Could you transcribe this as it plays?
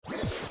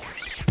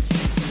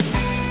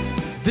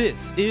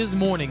This is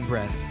Morning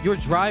Breath, your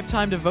drive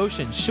time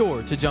devotion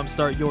sure to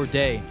jumpstart your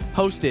day.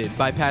 Hosted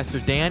by Pastor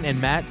Dan and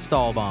Matt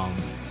Stahlbaum.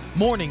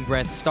 Morning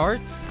Breath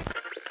starts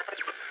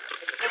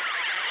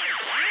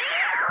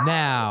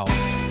now.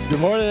 Good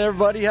morning,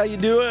 everybody. How you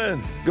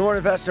doing? Good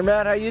morning, Pastor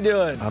Matt. How you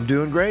doing? I'm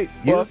doing great.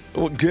 You?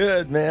 Well,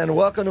 good, man.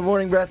 Welcome to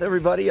Morning Breath,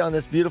 everybody, on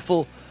this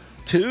beautiful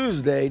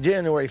Tuesday,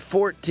 January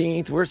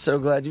 14th. We're so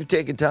glad you've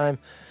taken time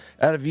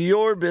out of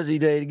your busy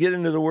day to get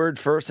into the Word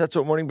first. That's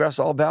what Morning Breath's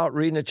all about,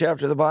 reading a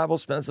chapter of the Bible,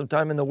 spend some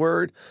time in the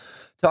Word,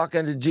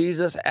 talking to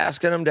Jesus,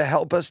 asking Him to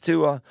help us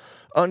to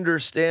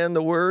understand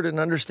the Word and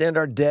understand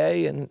our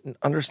day and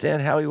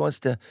understand how He wants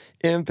to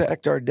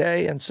impact our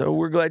day. And so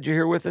we're glad you're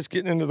here with us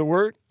getting into the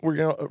Word. We're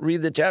going to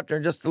read the chapter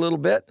in just a little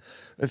bit.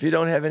 If you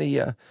don't have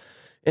any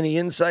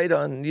insight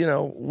on,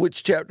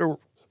 which chapter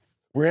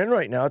we're in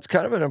right now, it's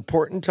kind of an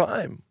important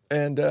time.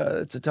 And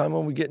it's a time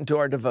when we get into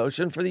our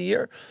devotion for the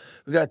year.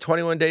 We've got a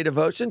 21-day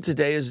devotion.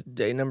 Today is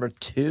day number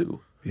 2.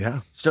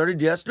 Yeah.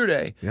 Started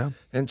yesterday. Yeah.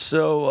 And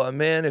so,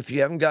 man, if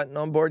you haven't gotten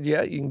on board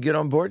yet, you can get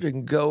on board. You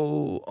can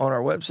go on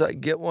our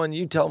website, get one.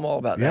 You tell them all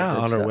about that. Yeah,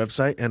 on stuff. our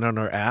website and on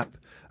our app.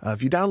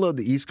 If you download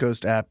the East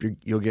Coast app,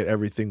 you'll get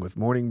everything with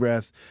Morning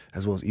Breath,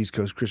 as well as East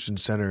Coast Christian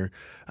Center.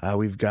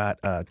 We've got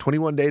a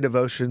 21-day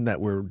devotion that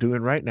we're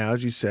doing right now.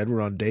 As you said,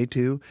 we're on day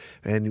 2,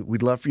 and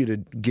we'd love for you to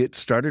get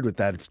started with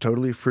that. It's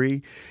totally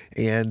free.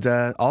 And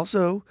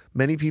also,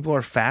 many people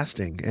are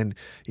fasting. And,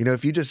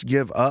 if you just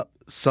give up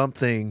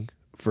something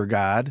for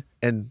God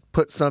and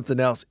put something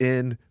else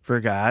in for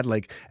God,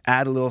 like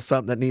add a little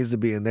something that needs to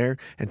be in there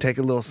and take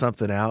a little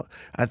something out,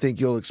 I think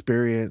you'll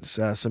experience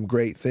some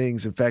great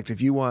things. In fact, if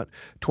you want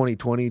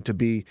 2020 to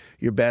be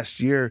your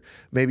best year,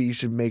 maybe you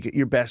should make it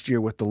your best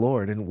year with the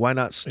Lord. And why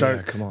not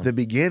start the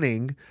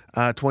beginning,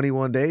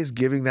 21 days,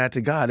 giving that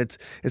to God?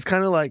 It's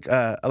kind of like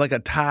a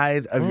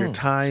tithe of your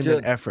time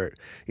and effort.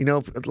 A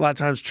lot of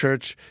times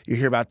church, you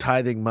hear about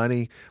tithing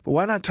money, but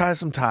why not tithe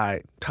some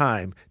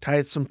time,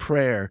 tithe some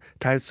prayer,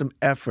 tithe some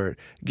effort,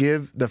 give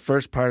the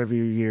first part of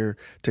your year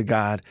to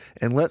God,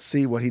 and let's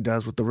see what He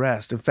does with the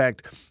rest. In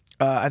fact,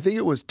 I think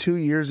it was 2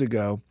 years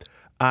ago,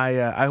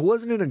 I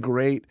wasn't in a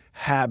great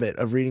habit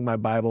of reading my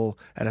Bible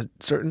at a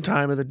certain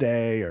time of the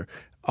day or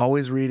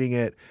always reading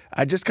it.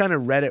 I just kind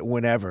of read it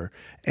whenever.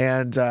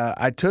 And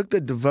I took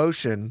the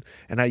devotion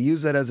and I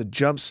used that as a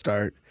jump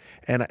start.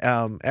 And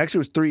actually, it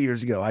was 3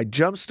 years ago. I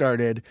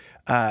jump-started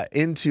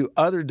into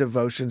other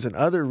devotions and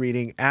other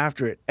reading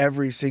after it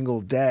every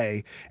single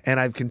day, and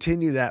I've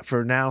continued that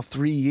for now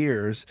 3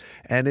 years,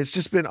 and it's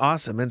just been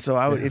awesome. And so,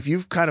 if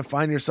you've kind of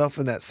find yourself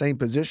in that same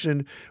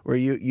position where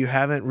you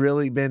haven't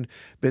really been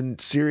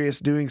serious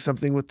doing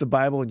something with the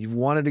Bible and you've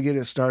wanted to get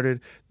it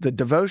started, the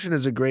devotion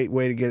is a great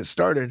way to get it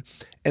started.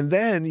 And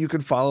then you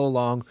can follow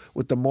along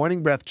with the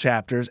Morning Breath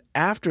chapters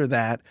after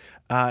that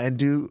and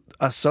do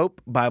a SOAP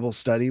Bible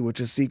study, which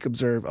is Seek,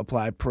 Observe,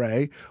 Apply,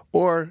 Pray,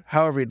 or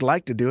however you'd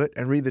like to do it,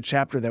 and read the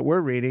chapter that we're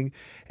reading,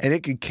 and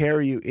it could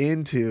carry you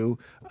into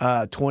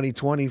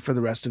 2020 for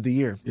the rest of the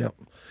year. Yep.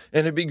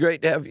 And it'd be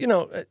great to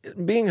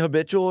have, being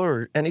habitual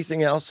or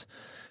anything else.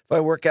 If I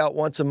work out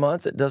once a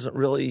month, it doesn't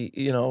really,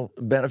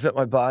 benefit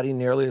my body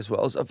nearly as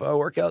well as if I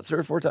work out 3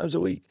 or 4 times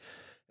a week.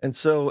 And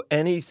so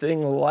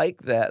anything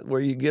like that,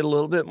 where you get a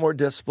little bit more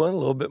discipline, a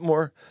little bit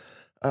more,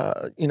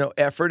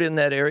 effort in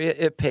that area,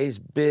 it pays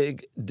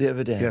big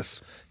dividends.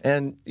 Yes.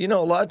 And, a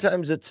lot of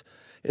times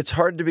it's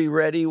hard to be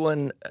ready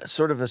when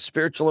sort of a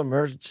spiritual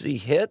emergency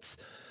hits.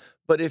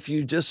 But if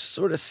you just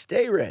sort of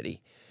stay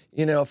ready,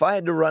 if I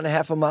had to run a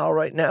half a mile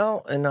right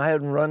now and I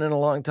hadn't run in a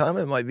long time,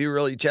 it might be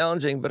really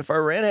challenging. But if I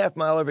ran a half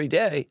mile every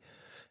day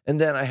and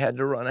then I had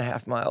to run a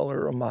half mile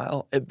or a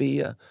mile, it'd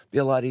be a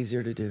lot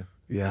easier to do.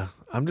 Yeah,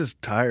 I'm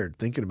just tired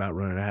thinking about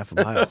running a half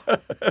a mile.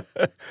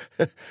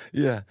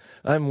 Yeah,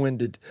 I'm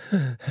winded.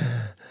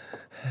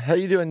 How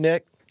you doing,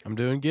 Nick? I'm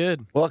doing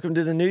good. Welcome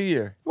to the new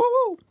year.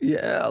 Woo!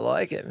 Yeah, I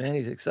like it, man.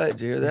 He's excited.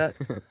 Did you hear that?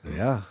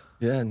 Yeah.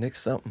 Yeah, Nick's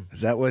something. Is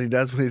that what he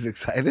does when he's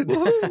excited? Woo,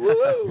 woo,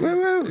 woo. Woo,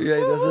 woo. Yeah,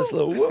 he does this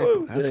little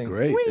woo That's thing.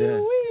 great.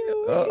 Yeah.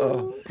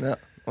 Uh-oh. No.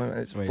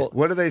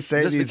 What do they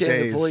say Just these became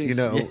the days? police.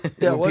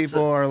 When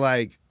people are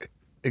like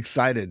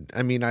excited.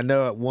 I mean, I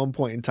know at one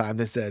point in time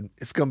they said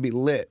it's going to be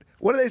lit.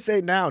 What do they say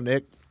now,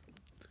 Nick?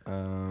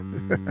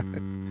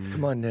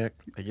 Come on, Nick.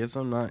 I guess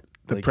I'm not.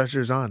 The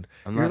pressure's on.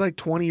 You're like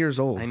 20 years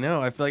old. I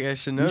know. I feel like I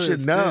should know. You should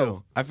this know.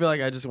 Too. I feel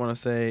like I just want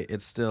to say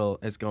it's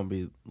gonna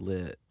be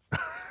lit.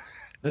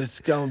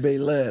 It's going to be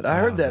lit. I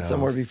heard that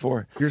somewhere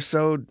before. You're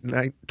so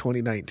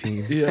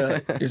 2019. Yeah,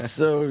 you're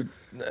so...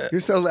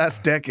 You're so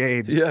last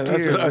decade. Yeah,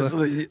 that's Dear what I was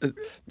like,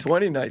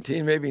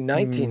 2019, maybe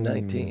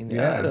 1919.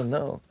 Yeah, I don't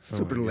know.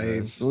 Super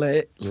lame.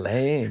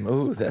 Lame.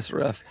 Ooh, that's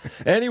rough.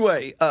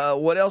 Anyway,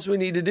 what else we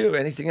need to do?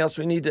 Anything else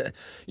we need to...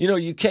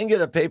 you can get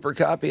a paper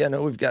copy. I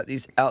know we've got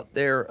these out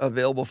there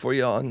available for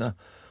you on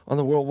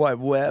the World Wide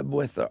Web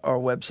with our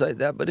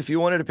website. But if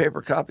you wanted a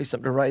paper copy,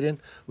 something to write in,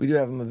 we do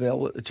have them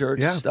available at the church.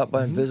 Yeah. Stop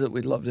by and visit.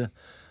 We'd love to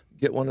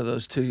get one of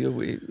those to you.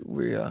 We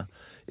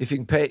if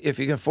you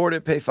can afford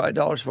it, pay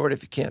 $5 for it.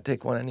 If you can't,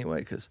 take one anyway,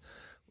 because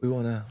we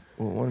want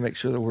to make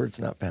sure the word's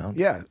not bound.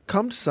 Yeah,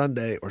 come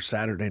Sunday or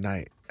Saturday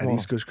night at Cool.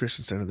 East Coast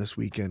Christian Center this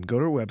weekend. Go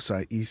to our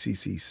website,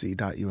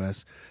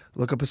 eccc.us.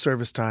 Look up a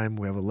service time.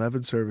 We have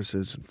 11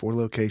 services in 4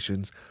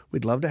 locations.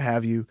 We'd love to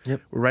have you.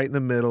 Yep. We're right in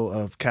the middle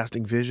of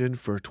casting vision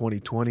for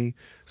 2020.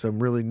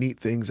 Some really neat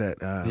things that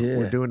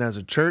we're doing as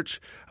a church.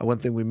 One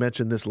thing we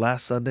mentioned this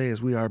last Sunday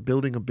is we are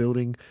building a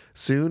building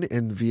soon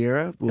in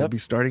Vieira. We'll be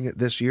starting it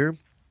this year.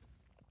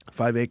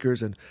 5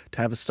 acres in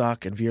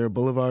Tavistock and Vieira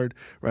Boulevard,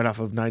 right off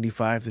of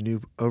 95, the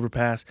new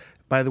overpass.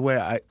 By the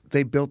way,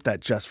 they built that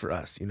just for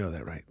us. You know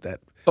that, right? That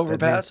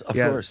Overpass, of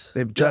course.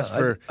 They just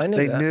I knew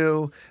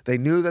that. They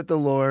knew that the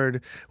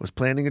Lord was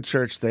planting a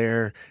church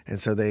there, and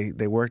so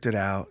they worked it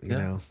out. You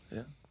know.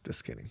 Yeah.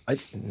 Just kidding.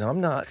 No, I'm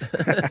not.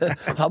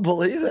 I'll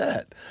believe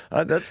that.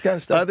 That's kind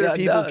of stuff Other God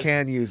people does.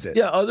 can use it.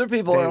 Yeah, other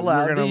people are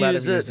allowed we're to gonna let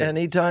use them it use it.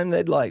 anytime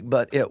they'd like,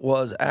 but it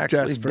was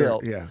actually Just for-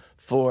 built yeah.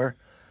 for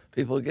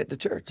people to get to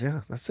church.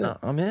 Yeah, that's it.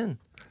 I'm in.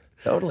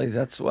 Totally.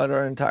 That's what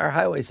our entire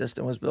highway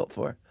system was built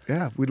for.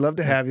 Yeah, we'd love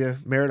to have you.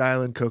 Merritt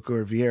Island, Cocoa,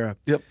 or Vieira.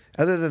 Yep.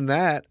 Other than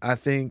that, I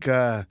think.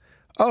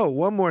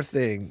 One more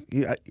thing.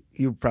 You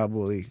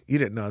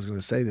didn't know I was going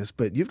to say this,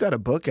 but you've got a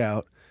book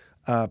out,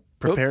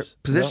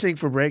 Positioning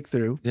for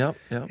Breakthrough. Yep.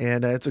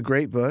 And it's a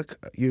great book.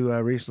 You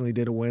recently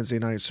did a Wednesday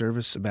night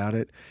service about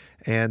it.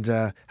 And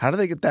how do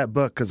they get that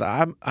book? Because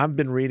I've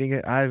been reading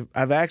it.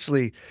 I've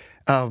actually,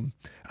 I'm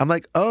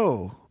like,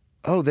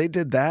 they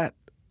did that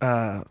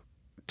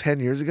 10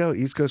 years ago at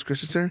East Coast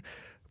Christian Center.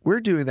 We're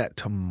doing that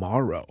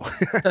tomorrow.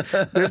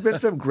 There's been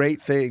some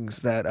great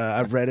things that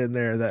I've read in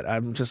there that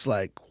I'm just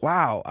like,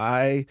 wow,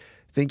 I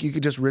think you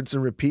could just rinse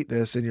and repeat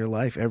this in your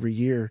life every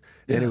year,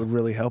 and it would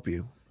really help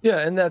you. Yeah,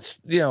 and that's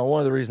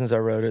one of the reasons I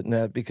wrote it, and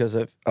that because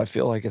I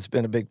feel like it's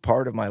been a big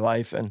part of my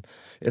life, and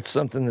it's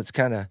something that's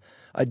kind of,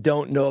 I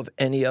don't know of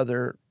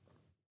anywhere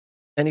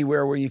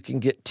where you can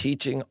get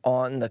teaching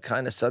on the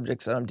kind of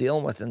subjects that I'm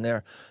dealing with in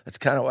there. That's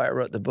kind of why I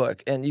wrote the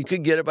book. And you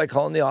could get it by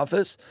calling the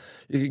office.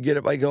 You could get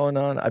it by going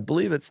on, I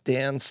believe it's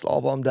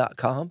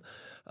danstahlbaum.com.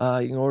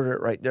 You can order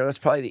it right there. That's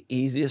probably the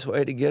easiest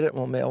way to get it, and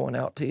we'll mail one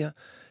out to you.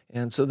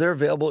 And so they're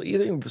available.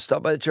 Either you can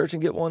stop by the church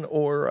and get one,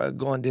 or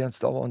go on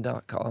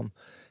danstahlbaum.com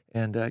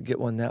and get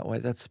one that way.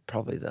 That's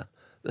probably the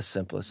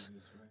simplest,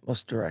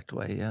 most direct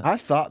way, yeah. I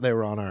thought they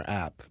were on our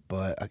app,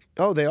 but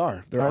they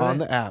are. They're on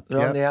the app.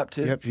 They're on the app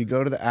too? Yep. If you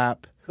go to the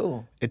app,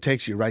 Cool. it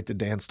takes you right to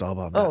Dan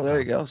Stahlbaum. Oh, there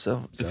you go.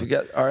 So if you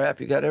got our app,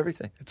 you got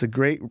everything. It's a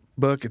great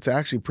book. It's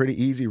actually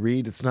pretty easy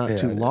read. It's not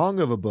too long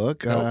of a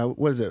book.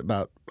 What is it,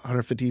 about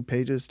 150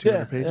 pages,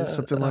 200 pages,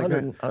 something like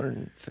that?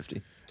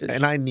 150.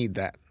 And I need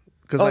that.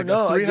 Because a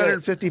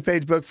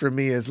 350-page book for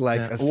me is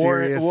like a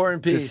serious War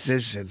and Peace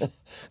decision.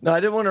 No, I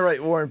didn't want to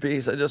write War and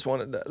Peace. I just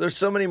wanted to. There's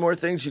so many more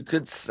things you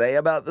could say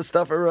about the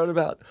stuff I wrote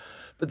about,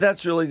 but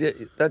that's really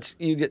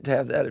you get to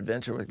have that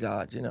adventure with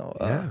God.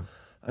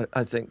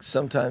 I think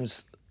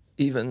sometimes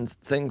even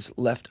things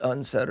left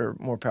unsaid are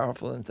more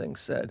powerful than things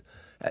said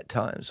at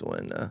times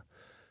when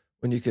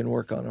you can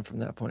work on them from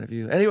that point of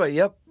view. Anyway,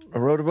 I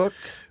wrote a book.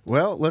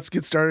 Well, let's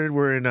get started.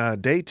 We're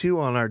in day 2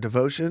 on our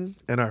devotion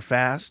and our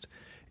fast.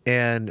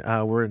 And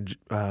we're in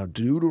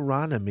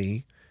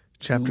Deuteronomy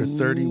chapter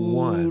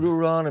 31.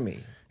 Deuteronomy.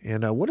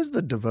 And what is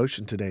the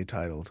devotion today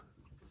titled?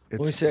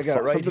 Let me see, I got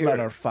it right something here. about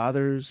our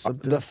Father's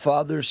something. The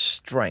Father's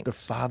strength. The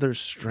Father's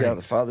strength. Yeah,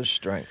 the Father's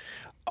strength.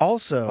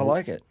 Also, I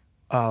like it.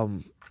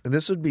 And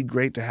this would be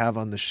great to have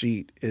on the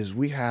sheet, is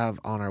we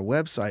have on our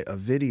website a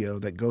video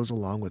that goes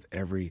along with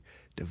every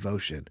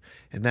devotion.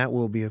 And that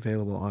will be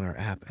available on our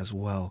app as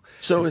well.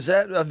 So is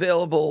that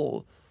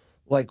available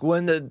like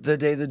when the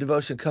day the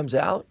devotion comes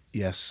out?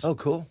 Yes. Oh,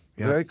 cool.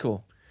 Yeah. Very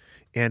cool.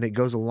 And it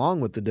goes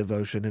along with the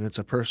devotion, and it's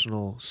a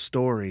personal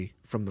story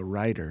from the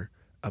writer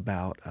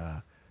about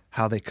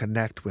how they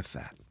connect with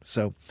that.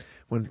 So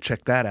want to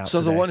check that out. So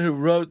today. the one who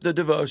wrote the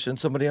devotion,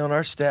 somebody on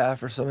our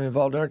staff or somebody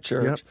involved in our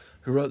church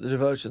who wrote the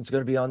devotion, is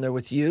going to be on there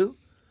with you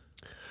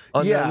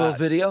on that little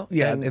video?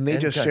 Yeah, and they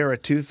just share a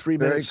 2-3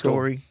 minute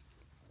story.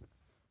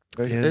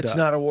 Cool. And, it's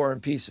not a War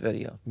and Peace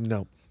video.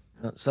 No.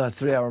 It's not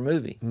a 3-hour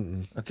movie.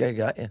 Okay,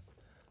 got you.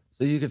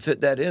 So you could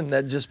fit that in.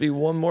 That'd just be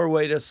one more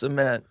way to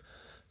cement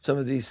some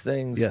of these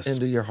things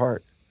into your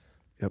heart.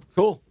 Yep.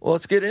 Cool. Well,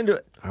 let's get into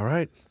it. All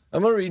right.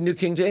 I'm going to read New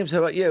King James. How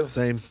about you?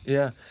 Same.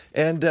 Yeah.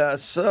 And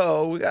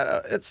so we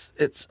got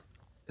it's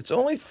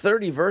only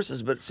 30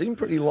 verses, but it seemed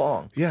pretty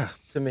long Yeah.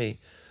 to me.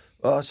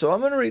 So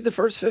I'm going to read the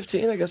first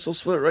 15. I guess we'll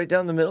split it right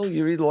down the middle.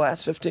 You read the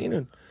last 15,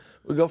 and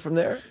we'll go from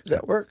there. Does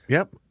that work?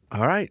 Yep.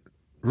 All right.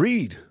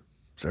 Read,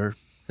 sir.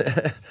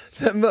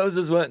 Then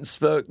Moses went and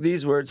spoke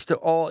these words to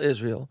all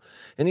Israel.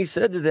 And he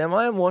said to them,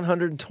 I am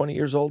 120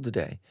 years old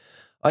today.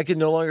 I can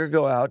no longer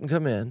go out and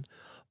come in.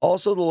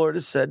 Also the Lord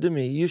has said to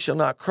me, you shall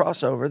not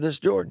cross over this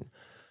Jordan.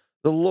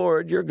 The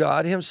Lord your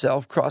God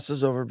himself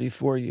crosses over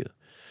before you.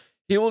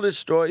 He will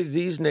destroy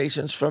these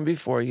nations from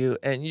before you,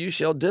 and you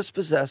shall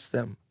dispossess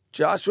them.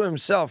 Joshua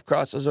himself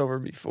crosses over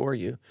before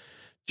you,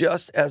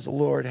 just as the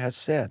Lord has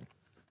said.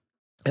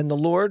 And the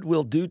Lord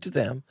will do to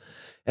them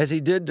as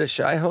he did to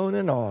Sihon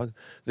and Og,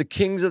 the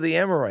kings of the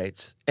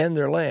Amorites, and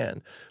their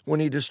land, when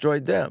he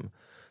destroyed them.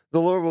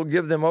 The Lord will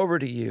give them over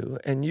to you,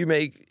 and you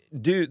may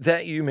do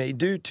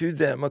to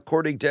them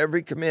according to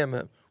every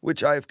commandment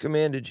which I have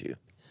commanded you.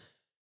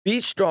 Be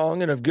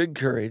strong and of good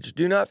courage.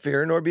 Do not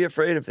fear, nor be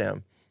afraid of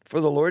them. For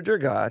the Lord your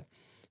God,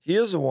 he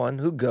is the one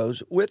who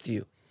goes with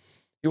you.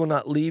 He will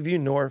not leave you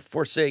nor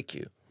forsake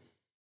you.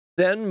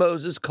 Then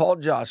Moses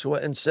called Joshua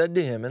and said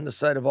to him in the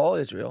sight of all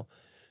Israel,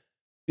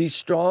 Be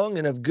strong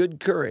and of good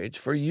courage,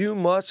 for you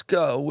must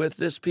go with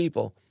this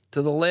people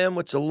to the land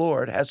which the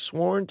Lord has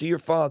sworn to your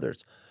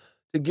fathers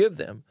to give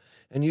them,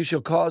 and you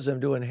shall cause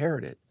them to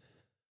inherit it.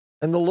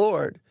 And the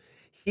Lord,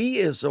 he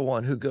is the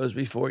one who goes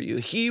before you.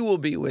 He will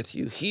be with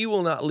you. He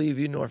will not leave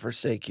you nor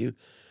forsake you.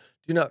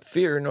 Do not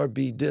fear nor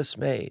be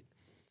dismayed.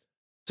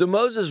 So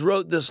Moses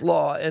wrote this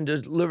law and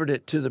delivered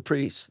it to the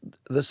priests,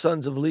 the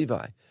sons of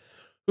Levi,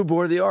 who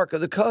bore the ark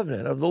of the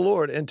covenant of the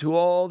Lord, and to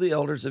all the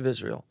elders of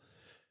Israel.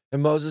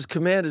 And Moses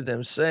commanded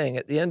them, saying,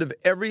 At the end of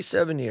every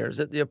 7 years,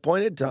 at the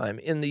appointed time,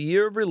 in the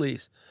year of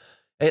release,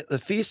 at the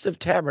Feast of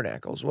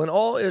Tabernacles, when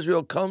all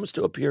Israel comes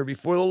to appear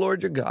before the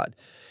Lord your God,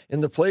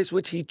 in the place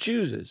which he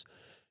chooses,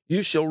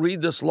 you shall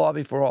read this law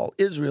before all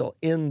Israel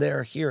in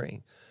their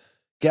hearing.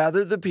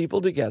 Gather the people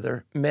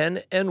together,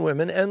 men and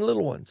women and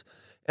little ones,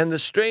 and the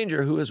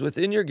stranger who is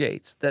within your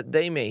gates, that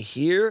they may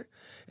hear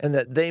and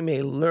that they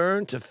may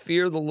learn to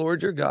fear the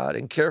Lord your God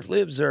and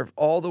carefully observe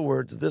all the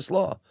words of this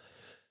law,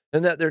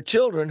 and that their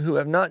children who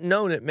have not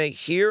known it may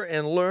hear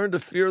and learn to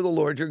fear the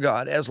Lord your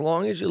God as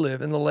long as you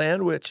live in the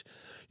land which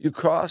you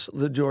cross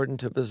the Jordan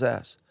to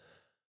possess.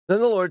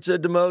 Then the Lord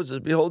said to Moses,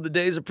 Behold, the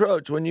days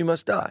approach when you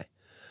must die.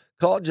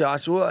 Call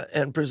Joshua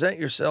and present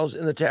yourselves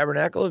in the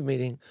tabernacle of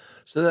meeting,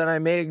 so that I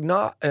may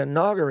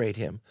inaugurate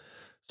him.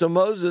 So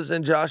Moses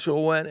and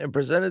Joshua went and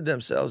presented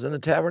themselves in the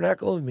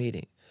tabernacle of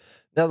meeting.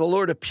 Now the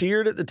Lord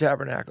appeared at the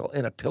tabernacle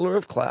in a pillar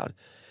of cloud,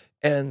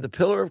 and the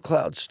pillar of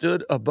cloud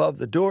stood above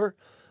the door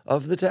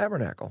of the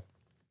tabernacle.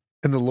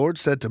 And the Lord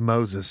said to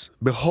Moses,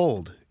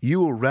 Behold, you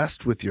will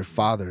rest with your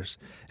fathers,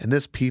 and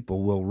this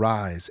people will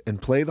rise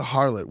and play the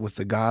harlot with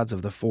the gods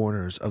of the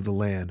foreigners of the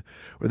land,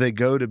 where they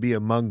go to be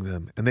among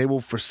them, and they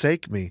will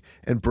forsake me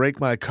and break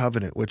my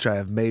covenant which I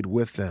have made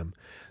with them.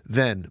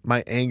 Then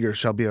my anger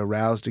shall be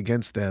aroused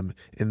against them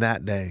in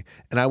that day,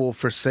 and I will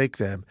forsake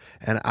them,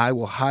 and I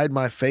will hide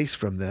my face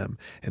from them,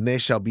 and they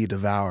shall be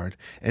devoured.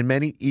 And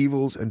many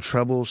evils and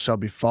troubles shall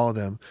befall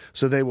them.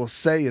 So they will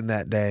say in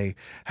that day,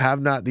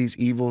 Have not these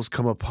evils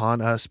come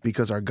upon us,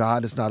 because our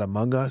God is not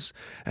among us?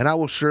 And I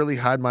will surely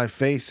hide my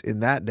face in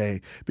that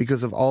day,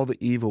 because of all the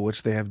evil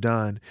which they have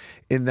done,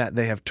 in that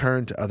they have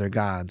turned to other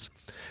gods.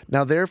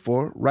 Now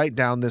therefore write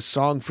down this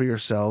song for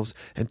yourselves,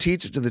 and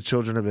teach it to the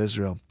children of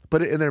Israel.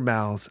 Put it in their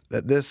mouths,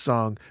 that this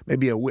song may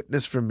be a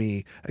witness for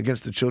me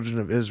against the children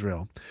of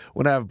Israel,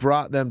 when I have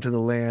brought them to the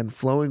land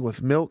flowing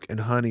with milk and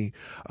honey,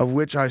 of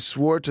which I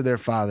swore to their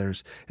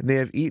fathers, and they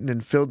have eaten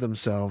and filled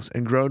themselves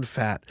and grown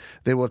fat.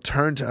 They will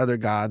turn to other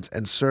gods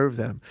and serve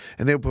them,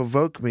 and they will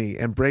provoke me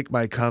and break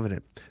my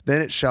covenant.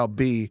 Then it shall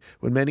be,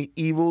 when many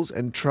evils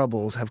and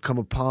troubles have come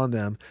upon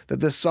them, that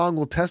this song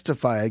will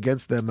testify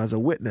against them as a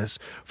witness,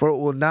 for it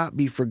will not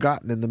be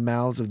forgotten in the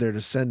mouths of their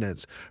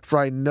descendants. For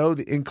I know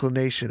the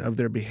inclination of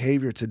their behavior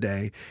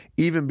today,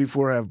 even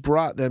before I have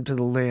brought them to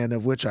the land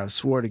of which I have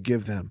swore to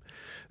give them.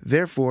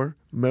 Therefore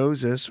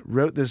Moses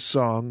wrote this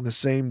song the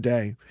same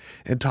day,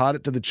 and taught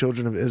it to the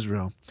children of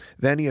Israel.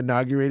 Then he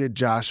inaugurated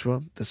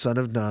Joshua the son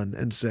of Nun,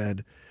 and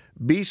said,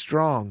 Be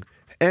strong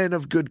and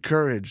of good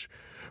courage,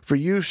 for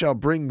you shall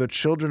bring the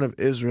children of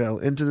Israel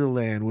into the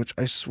land which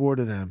I swore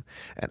to them,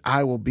 and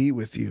I will be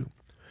with you.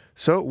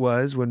 So it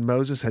was, when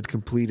Moses had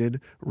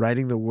completed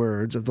writing the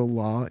words of the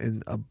law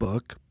in a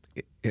book,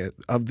 when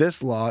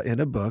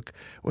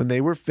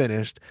they were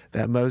finished,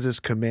 that Moses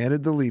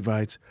commanded the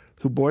Levites,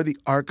 who bore the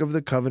ark of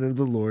the covenant of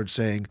the Lord,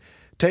 saying,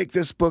 Take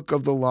this book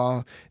of the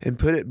law and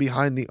put it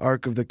behind the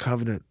ark of the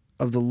covenant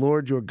of the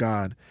Lord your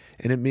God,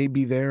 and it may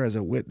be there as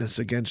a witness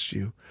against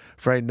you.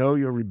 For I know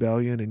your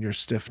rebellion and your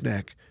stiff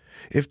neck.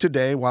 If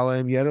today, while I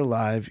am yet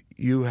alive,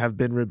 you have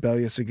been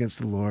rebellious against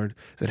the Lord,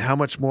 then how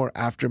much more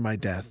after my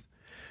death?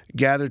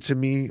 Gather to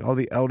me all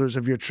the elders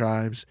of your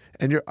tribes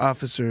and your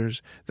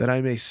officers, that I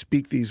may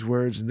speak these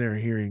words in their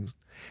hearing,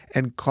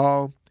 and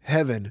call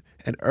heaven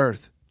and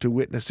earth to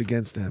witness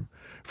against them.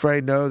 For I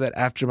know that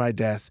after my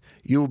death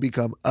you will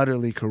become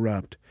utterly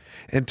corrupt,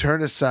 and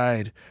turn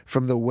aside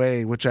from the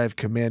way which I have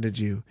commanded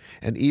you,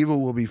 and evil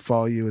will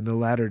befall you in the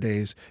latter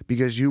days,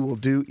 because you will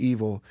do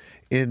evil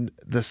in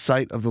the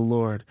sight of the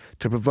Lord,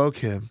 to provoke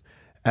him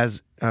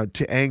as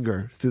to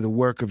anger through the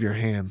work of your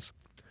hands.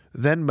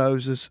 Then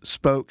Moses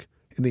spoke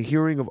in the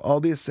hearing of all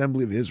the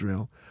assembly of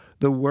Israel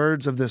the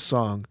words of this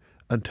song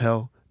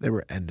until they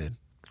were ended.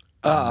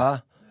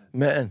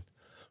 Man,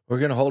 we're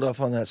going to hold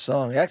off on that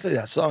song. Actually,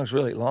 that song's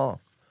really long.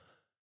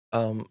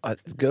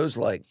 It goes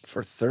like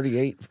for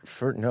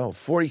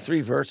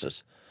 43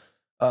 verses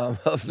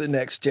of the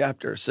next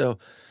chapter. So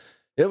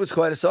it was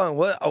quite a song.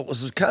 What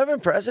was kind of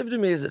impressive to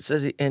me is it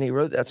says he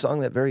wrote that song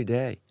that very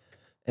day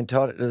and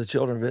taught it to the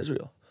children of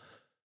Israel.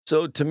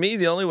 So to me,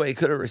 the only way he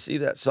could have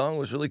received that song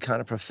was really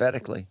kind of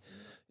prophetically.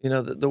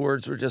 The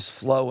words were just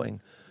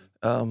flowing.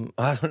 I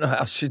don't know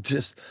how she'd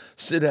just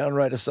sit down and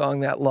write a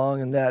song that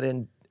long and that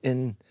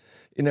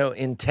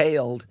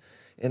entailed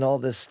in all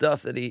this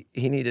stuff that he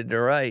needed to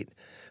write.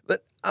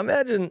 But I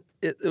imagine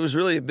it was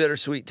really a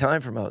bittersweet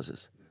time for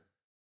Moses.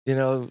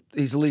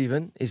 He's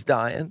leaving, he's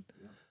dying.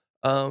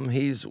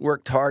 He's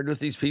worked hard with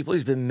these people.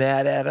 He's been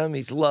mad at them.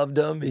 He's loved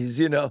them.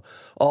 He's,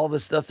 all the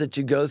stuff that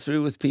you go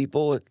through with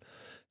people.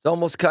 It's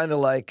almost kind of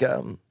like,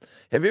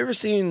 have you ever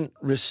seen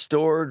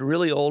restored,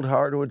 really old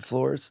hardwood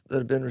floors that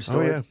have been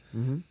restored? Oh, yeah.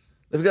 Mm-hmm.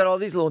 They've got all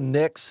these little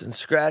nicks and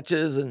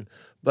scratches,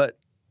 but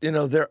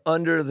they're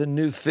under the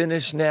new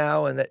finish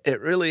now, and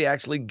it really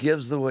actually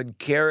gives the wood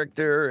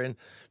character and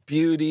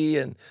beauty.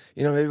 And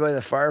maybe by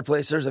the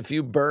fireplace there's a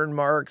few burn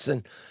marks,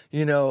 and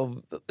in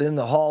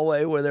the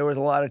hallway where there was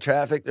a lot of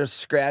traffic there's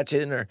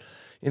scratching, or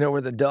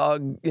where the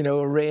dog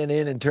ran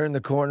in and turned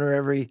the corner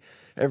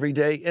every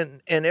day,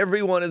 and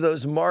every one of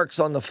those marks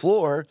on the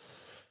floor,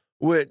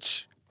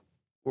 which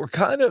were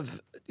kind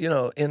of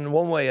in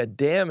one way a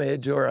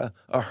damage or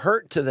a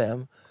hurt to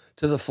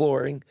the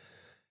flooring.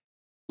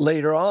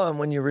 Later on,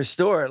 when you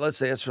restore it, let's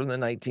say it's from the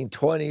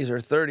 1920s or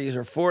 30s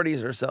or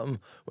 40s or something,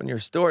 when you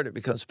restore it, it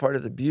becomes part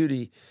of the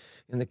beauty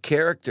and the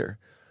character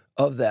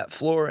of that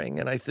flooring.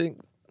 And I think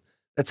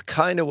that's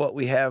kind of what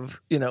we have,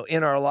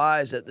 in our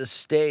lives at this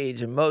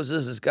stage. And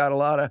Moses has got a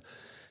lot of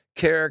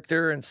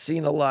character and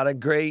seen a lot of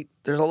great.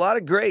 There's a lot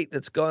of great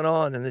that's gone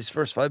on in these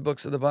first 5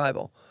 books of the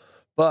Bible.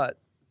 But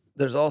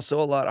there's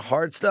also a lot of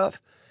hard stuff.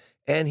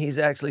 And he's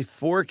actually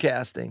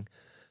forecasting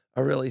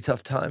a really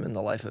tough time in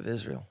the life of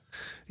Israel.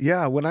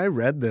 Yeah, when I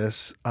read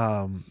this,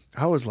 I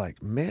was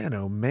like, man,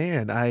 oh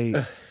man,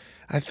 I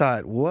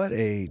thought, what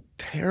a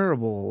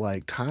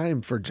terrible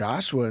time for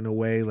Joshua in a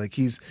way. Like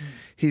he's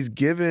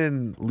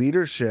given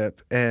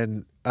leadership,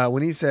 and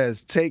when he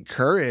says take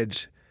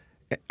courage,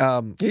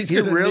 he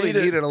really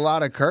needed a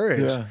lot of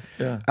courage.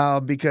 Yeah.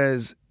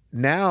 Because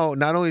now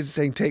not only is he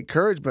saying take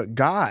courage, but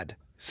God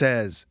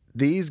says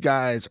these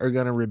guys are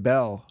going to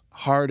rebel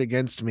hard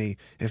against me.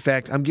 In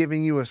fact, I'm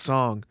giving you a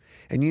song,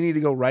 and you need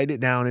to go write it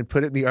down and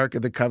put it in the Ark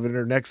of the Covenant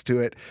or next to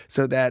it,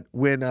 so that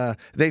when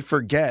they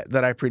forget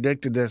that I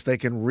predicted this, they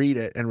can read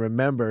it and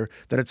remember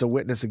that it's a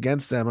witness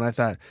against them. And I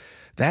thought,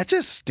 that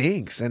just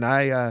stinks. And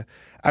I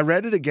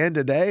read it again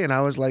today, and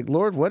I was like,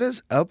 Lord, what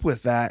is up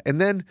with that? And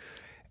then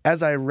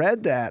as I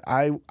read that,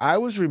 I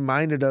was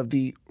reminded of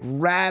the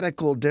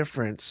radical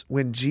difference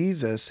when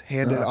Jesus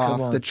handed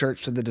off the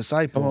church to the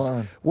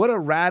disciples. What a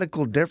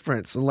radical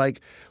difference. And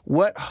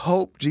what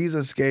hope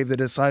Jesus gave the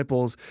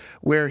disciples,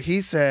 where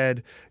he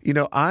said,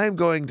 I'm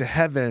going to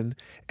heaven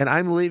and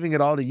I'm leaving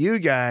it all to you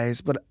guys,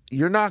 but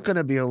you're not going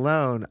to be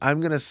alone. I'm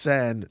going to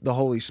send the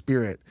Holy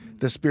Spirit,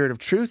 the Spirit of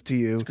truth to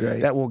you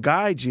that will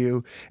guide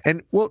you.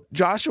 And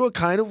Joshua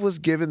kind of was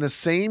given the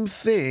same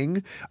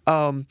thing.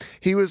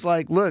 He was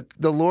like, look,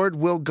 the Lord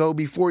will go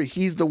before you.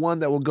 He's the one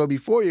that will go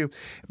before you.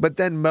 But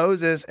then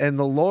Moses and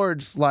the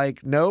Lord's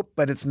like, nope,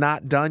 but it's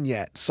not done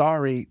yet.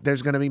 Sorry,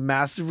 there's going to be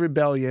massive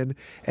rebellion,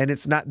 and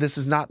this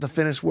is not the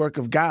finished work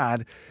of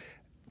God.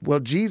 Well,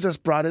 Jesus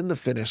brought in the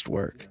finished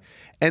work.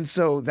 And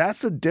so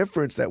that's the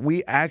difference that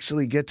we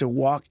actually get to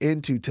walk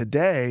into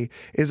today,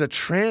 is a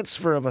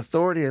transfer of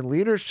authority and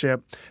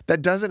leadership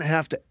that doesn't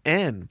have to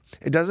end.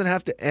 It doesn't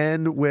have to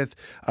end with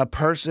a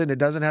person. It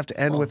doesn't have to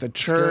end with a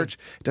church.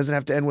 It doesn't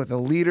have to end with a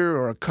leader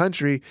or a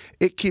country.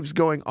 It keeps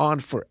going on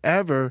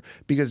forever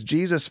because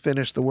Jesus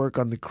finished the work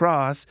on the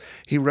cross.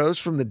 He rose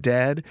from the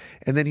dead,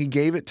 and then he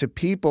gave it to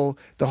people.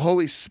 The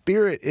Holy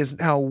Spirit is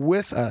now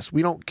with us.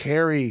 We don't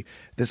carry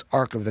this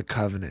Ark of the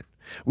Covenant.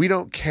 We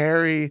don't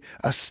carry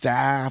a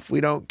staff.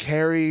 We don't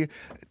carry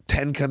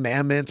 10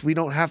 commandments. We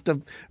don't have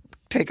to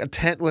take a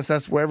tent with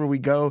us wherever we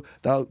go.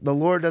 The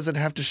Lord doesn't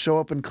have to show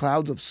up in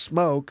clouds of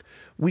smoke.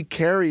 We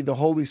carry the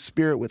Holy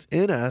Spirit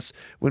within us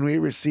when we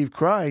receive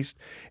Christ,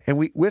 and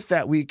with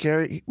that we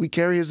carry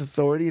His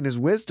authority and His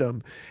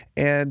wisdom.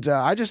 And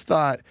I just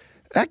thought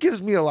that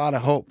gives me a lot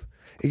of hope.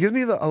 It gives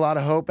me a lot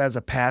of hope as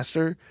a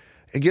pastor.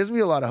 It gives me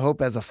a lot of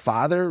hope as a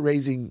father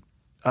raising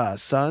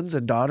sons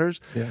and daughters.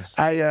 Yes.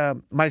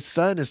 My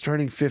son is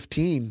turning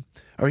 15,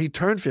 or he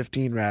turned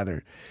 15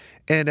 rather.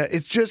 And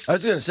it's just... I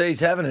was going to say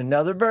he's having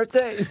another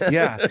birthday.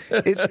 Yeah.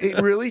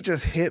 It really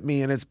just hit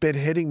me, and it's been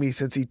hitting me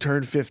since he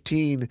turned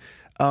 15,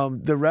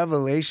 the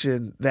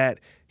revelation that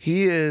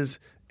he is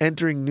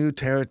entering new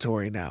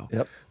territory now.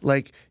 Yep.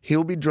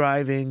 He'll be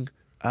driving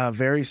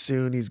very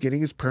soon. He's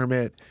getting his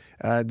permit.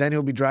 Then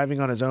he'll be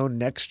driving on his own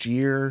next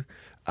year.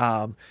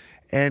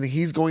 And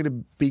he's going to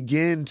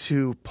begin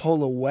to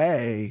pull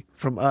away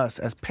from us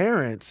as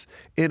parents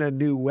in a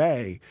new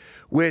way,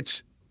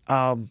 which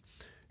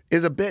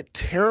is a bit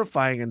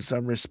terrifying in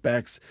some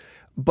respects,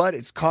 but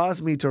it's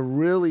caused me to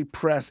really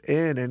press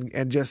in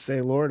and just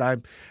say, Lord,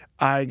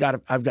 I've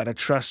got to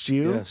trust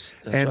you. Yes,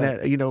 that's and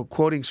right. that,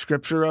 quoting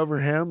scripture over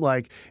him,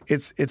 like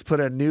it's put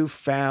a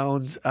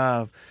newfound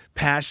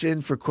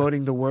passion for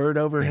quoting the word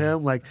over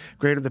him, like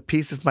greater the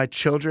peace of my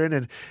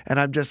children. And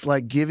I'm just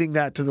like giving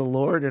that to the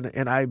Lord.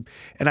 And I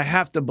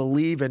have to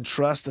believe and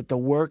trust that the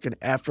work and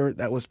effort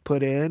that was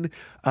put in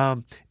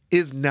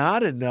is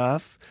not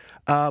enough.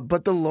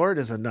 But the Lord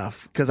is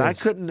enough, because I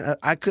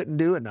couldn't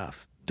do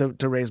enough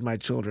to raise my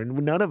children.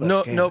 None of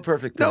us can. No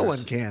perfect parents. No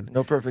one can.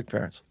 No perfect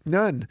parents.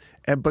 None.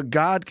 But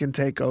God can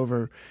take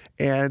over,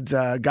 and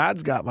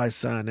God's got my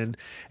son,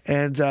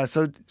 and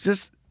so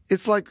just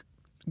it's like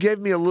gave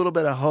me a little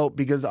bit of hope,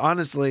 because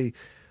honestly,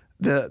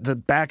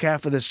 the back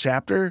half of this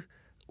chapter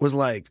was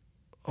like,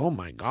 oh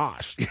my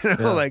gosh,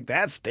 like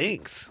that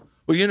stinks.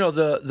 Well,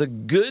 the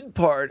good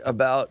part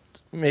about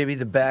maybe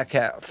the back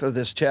half of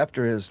this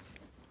chapter is,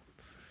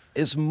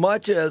 as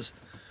much as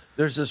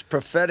there's this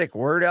prophetic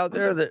word out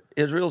there that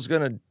Israel's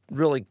going to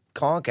really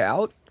conk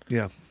out,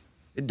 Yeah.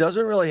 it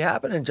doesn't really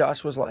happen in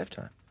Joshua's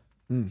lifetime.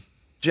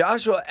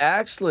 Joshua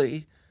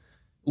actually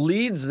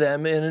leads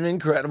them in an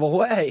incredible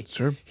way.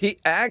 Sure. He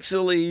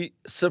actually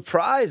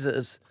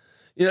surprises.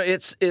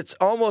 It's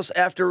almost,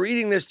 after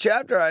reading this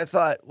chapter, I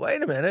thought,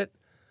 wait a minute,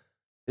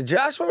 did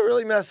Joshua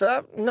really mess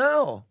up?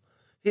 No,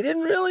 he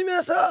didn't really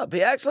mess up.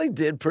 He actually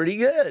did pretty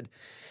good.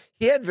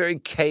 He had very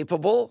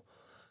capable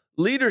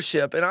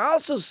leadership. And I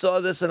also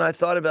saw this, and I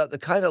thought about the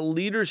kind of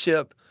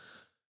leadership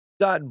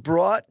God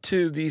brought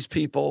to these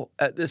people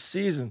at this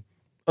season.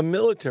 A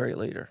military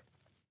leader.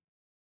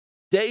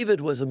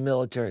 David was a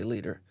military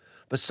leader,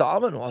 but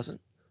Solomon wasn't.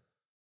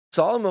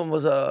 Solomon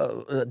was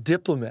a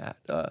diplomat,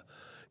 a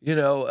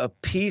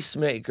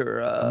peacemaker.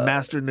 A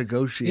master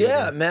negotiator.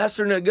 Yeah,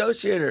 master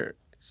negotiator.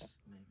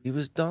 He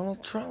was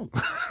Donald Trump.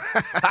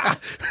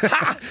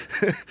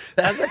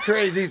 That's a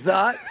crazy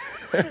thought.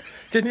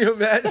 Can you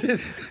imagine?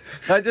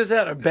 I just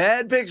had a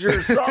bad picture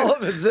of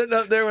Solomon sitting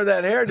up there with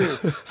that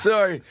hairdo.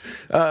 Sorry.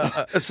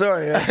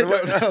 Sorry. I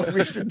don't know if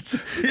we should.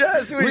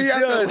 Yes, we should.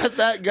 have to let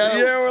that go.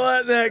 Yeah, we're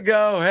letting that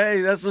go.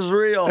 Hey, this is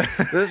real.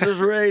 This is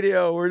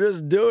radio. We're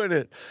just doing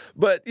it.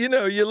 But, you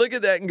look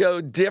at that and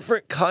go,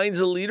 different kinds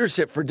of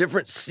leadership for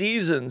different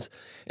seasons.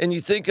 And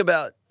you think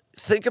about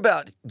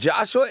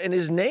Joshua, and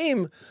his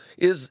name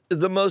is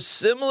the most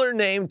similar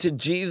name to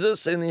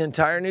Jesus in the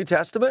entire New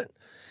Testament.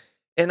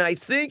 And I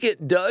think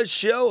it does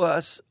show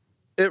us,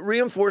 it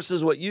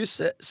reinforces what you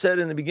said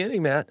in the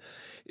beginning, Matt,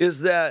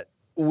 is that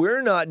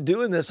we're not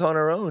doing this on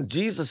our own.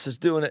 Jesus is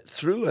doing it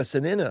through us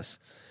and in us.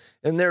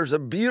 And there's a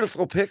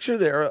beautiful picture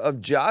there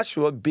of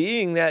Joshua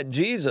being that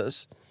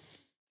Jesus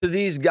to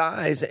these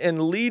guys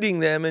and leading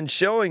them and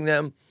showing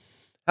them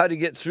how to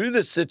get through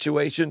this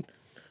situation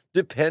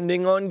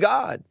depending on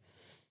God.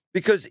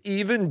 Because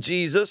even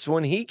Jesus,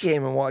 when he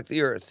came and walked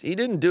the earth, he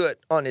didn't do it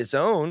on his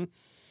own.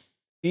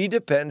 He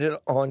depended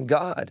on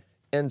God.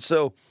 And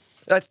so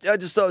I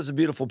just thought it was a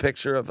beautiful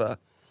picture of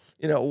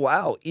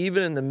wow,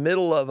 even in the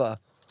middle of a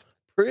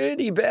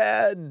pretty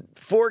bad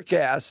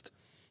forecast,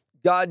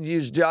 God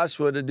used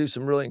Joshua to do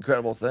some really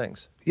incredible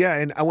things. Yeah,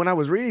 and when I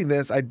was reading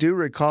this, I do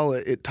recall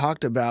it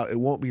talked about it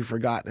won't be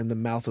forgotten in the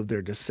mouth of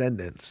their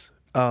descendants.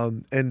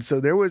 And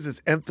so there was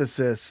this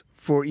emphasis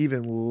for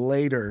even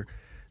later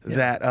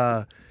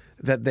that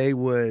they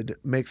would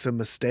make some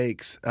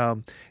mistakes.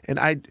 And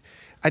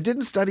I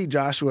didn't study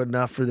Joshua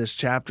enough for this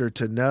chapter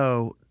to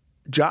know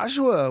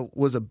Joshua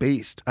was a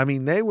beast. I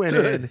mean, they went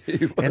in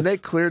and they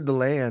cleared the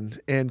land.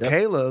 And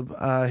Caleb,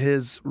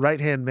 his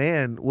right-hand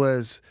man,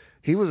 was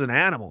an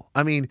animal.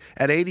 I mean,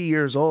 at 80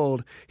 years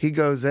old, he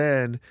goes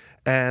in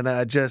and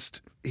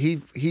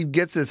he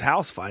gets his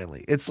house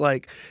finally. It's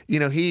like,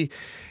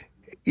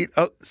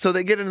 so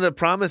they get into the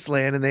promised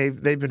land and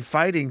they've been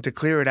fighting to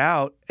clear it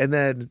out. And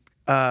then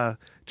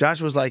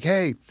Joshua's like,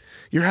 hey,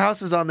 your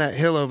house is on that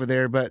hill over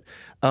there, but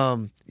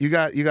you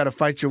got to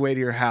fight your way to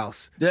your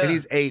house. Yeah. And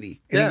he's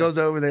 80. And he goes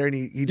over there and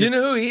he just... You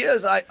know who he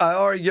is? I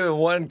already given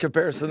one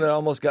comparison that I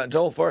almost got in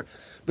trouble for.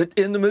 But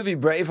in the movie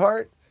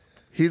Braveheart...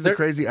 He's the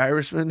crazy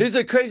Irishman?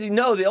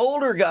 The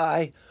older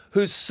guy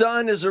whose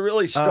son is a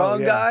really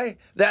strong guy.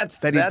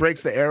 He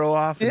breaks the arrow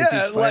off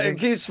and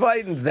keeps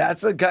fighting.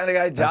 That's the kind of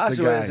guy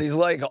Joshua is. He's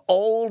like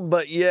old,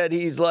 but yet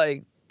he's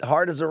like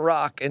hard as a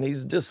rock, and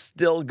he's just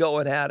still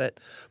going at it.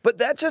 But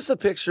that's just a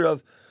picture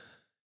of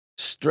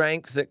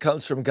strength that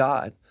comes from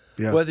God.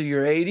 Yeah. Whether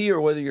you're 80 or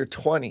whether you're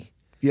 20.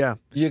 Yeah.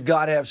 You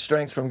got to have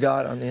strength from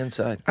God on the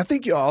inside. I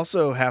think you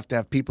also have to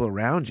have people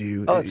around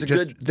you. Oh, it's a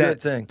good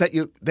thing.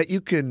 That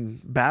you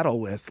can battle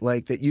with,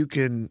 like that you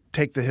can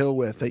take the hill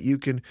with, that you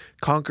can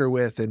conquer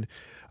with, and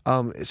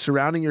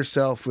surrounding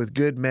yourself with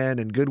good men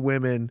and good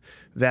women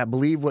that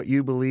believe what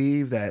you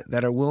believe,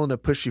 that are willing to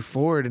push you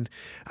forward. And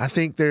I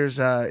think there's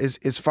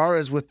as far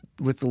as with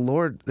the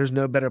Lord, there's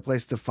no better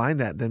place to find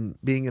that than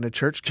being in a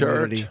church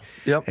community.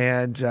 Yep.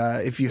 And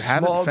if you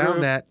haven't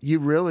found that, you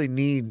really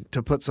need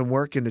to put some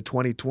work into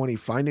 2020,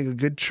 finding a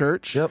good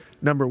church. Yep.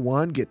 Number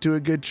one, get to a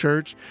good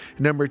church.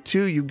 Number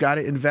two, you've got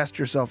to invest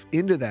yourself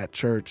into that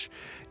church.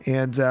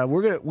 And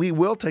we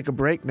will take a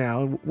break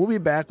now, and we'll be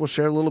back. We'll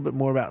share a little bit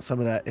more about some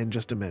of that in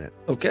just a minute.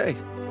 Okay.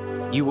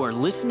 You are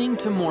listening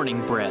to Morning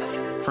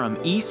Breath from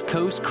East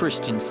Coast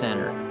Christian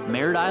Center,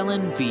 Merritt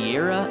Island,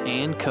 Vieira,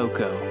 and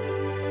Cocoa.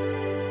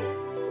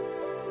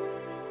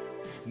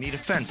 Need a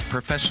fence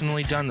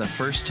professionally done the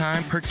first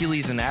time?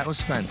 Hercules and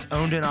Atlas Fence,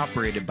 owned and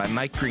operated by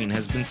Mike Green,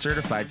 has been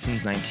certified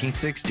since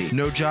 1960.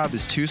 No job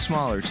is too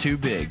small or too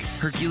big.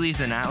 Hercules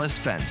and Atlas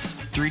Fence,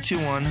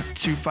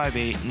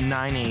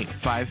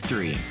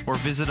 321-258-9853, or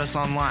visit us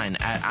online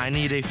at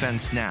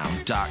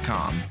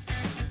IneedAFenceNow.com.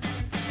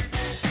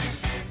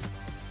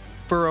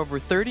 For over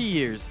 30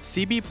 years,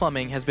 CB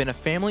Plumbing has been a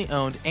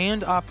family-owned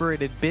and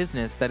operated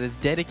business that is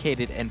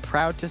dedicated and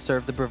proud to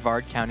serve the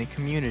Brevard County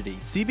community.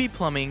 CB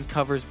Plumbing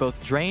covers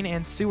both drain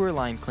and sewer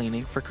line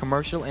cleaning for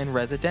commercial and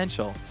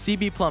residential.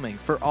 CB Plumbing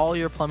for all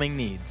your plumbing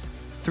needs.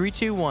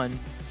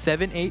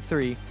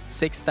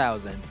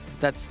 321-783-6000.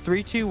 That's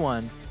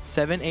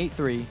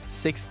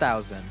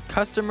 321-783-6000.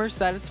 Customer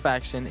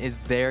satisfaction is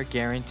their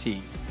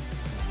guarantee.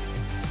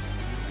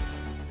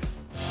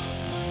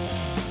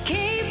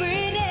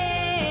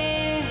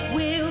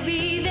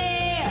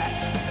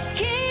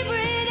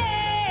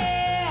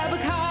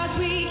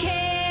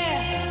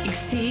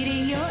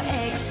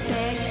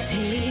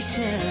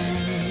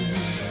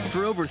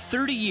 For over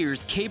 30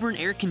 years, Cabron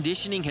Air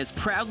Conditioning has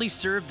proudly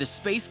served the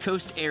Space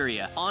Coast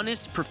area.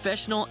 Honest,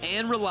 professional,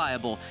 and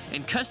reliable,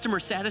 and customer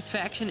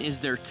satisfaction is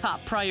their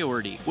top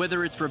priority.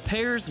 Whether it's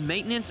repairs,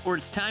 maintenance, or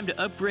it's time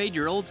to upgrade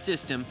your old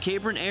system,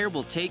 Cabron Air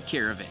will take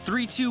care of it.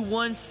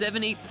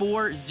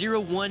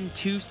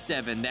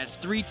 321-784-0127. That's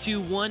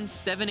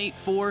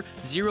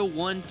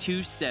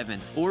 321-784-0127.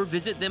 Or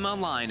visit them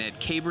online at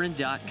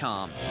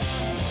cabron.com.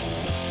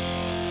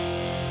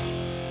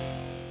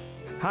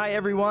 Hi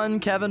everyone,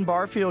 Kevin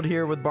Barfield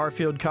here with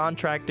Barfield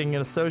Contracting &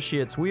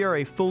 Associates. We are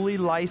a fully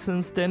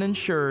licensed and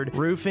insured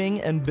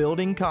roofing and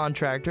building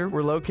contractor.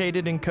 We're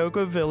located in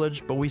Cocoa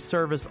Village, but we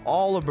service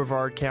all of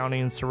Brevard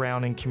County and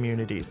surrounding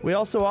communities. We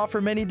also offer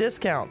many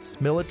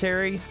discounts,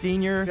 military,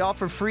 senior. We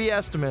offer free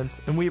estimates,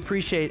 and we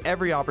appreciate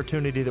every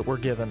opportunity that we're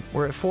given.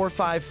 We're at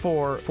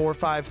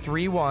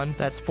 454-4531.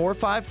 That's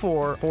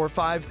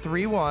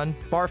 454-4531.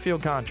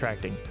 Barfield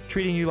Contracting,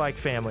 treating you like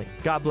family.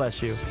 God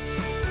bless you.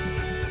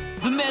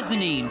 The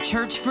Mezzanine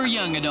Church for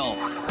Young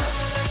Adults.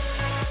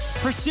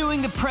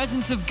 Pursuing the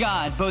presence of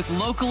God both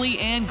locally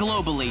and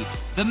globally,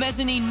 the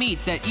Mezzanine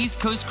meets at East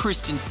Coast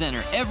Christian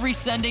Center every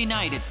Sunday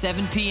night at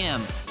 7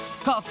 p.m.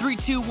 Call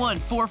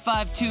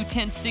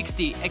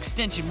 321-452-1060,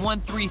 extension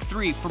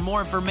 133 for more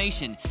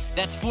information.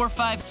 That's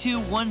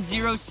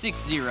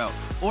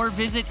 452-1060, or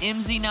visit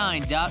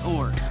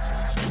mz9.org.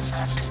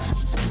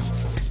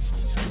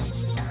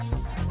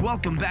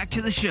 Welcome back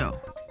to the show.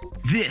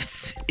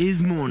 This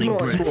is Morning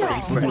Breath.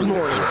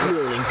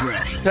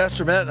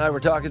 Pastor Matt and I were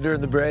talking during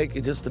the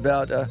break just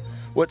about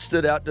what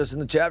stood out to us in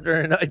the chapter,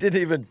 and I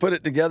didn't even put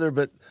it together,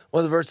 but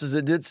one of the verses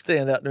that did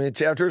stand out to me in the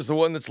chapter is the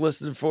one that's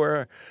listed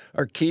for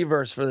our key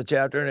verse for the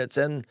chapter, and it's,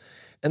 "And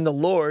the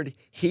Lord,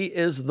 He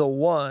is the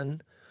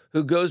one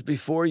who goes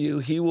before you.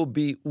 He will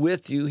be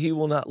with you. He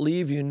will not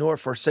leave you nor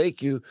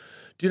forsake you.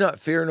 Do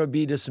not fear nor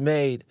be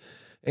dismayed."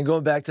 And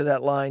going back to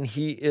that line,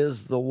 He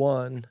is the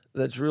one,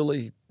 that's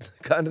really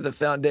kind of the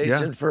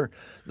foundation for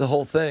the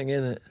whole thing,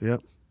 isn't it?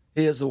 Yep.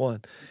 He is the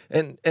one.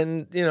 And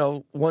you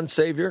know, one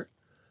Savior,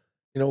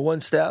 you know, one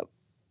step,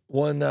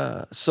 one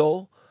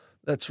soul.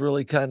 That's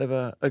really kind of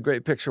a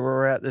great picture where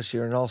we're at this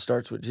year, and it all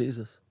starts with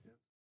Jesus.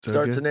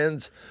 Starts and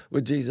ends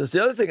with Jesus.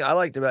 The other thing I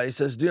liked about it, he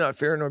says, "Do not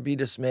fear nor be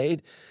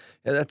dismayed."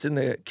 And that's in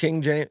the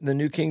King James, the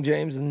New King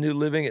James, and the New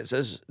Living. It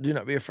says, "Do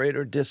not be afraid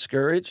or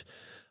discouraged."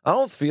 I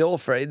don't feel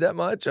afraid that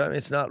much. I mean,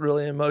 it's not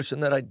really an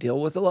emotion that I deal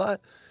with a lot.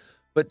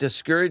 But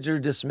discouraged or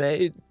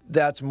dismayed,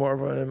 that's more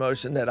of an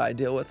emotion that I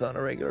deal with on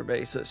a regular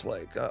basis.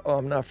 Like, oh,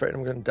 I'm not afraid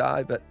I'm going to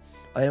die, but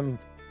I am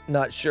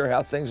not sure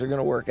how things are going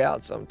to work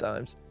out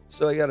sometimes.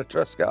 So I got to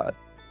trust God.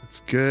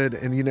 It's good.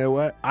 And you know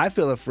what? I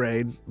feel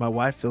afraid. My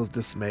wife feels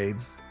dismayed.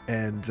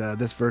 And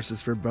this verse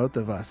is for both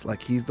of us.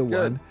 Like, He's the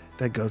one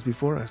that goes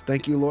before us.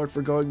 Thank you, Lord,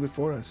 for going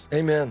before us.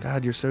 Amen.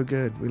 God, you're so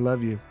good. We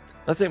love you.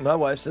 I think my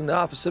wife's in the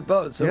opposite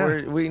boat,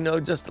 so we know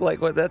just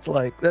like what that's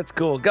like. That's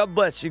cool. God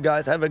bless you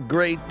guys. Have a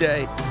great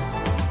day.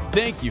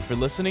 Thank you for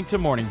listening to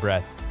Morning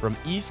Breath from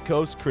East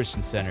Coast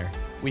Christian Center.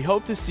 We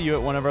hope to see you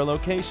at one of our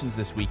locations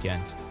this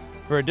weekend.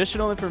 For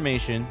additional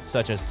information,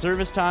 such as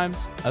service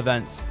times,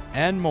 events,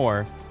 and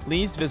more,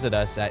 please visit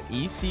us at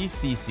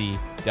eccc.us.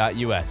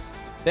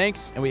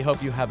 Thanks, and we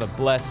hope you have a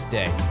blessed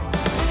day.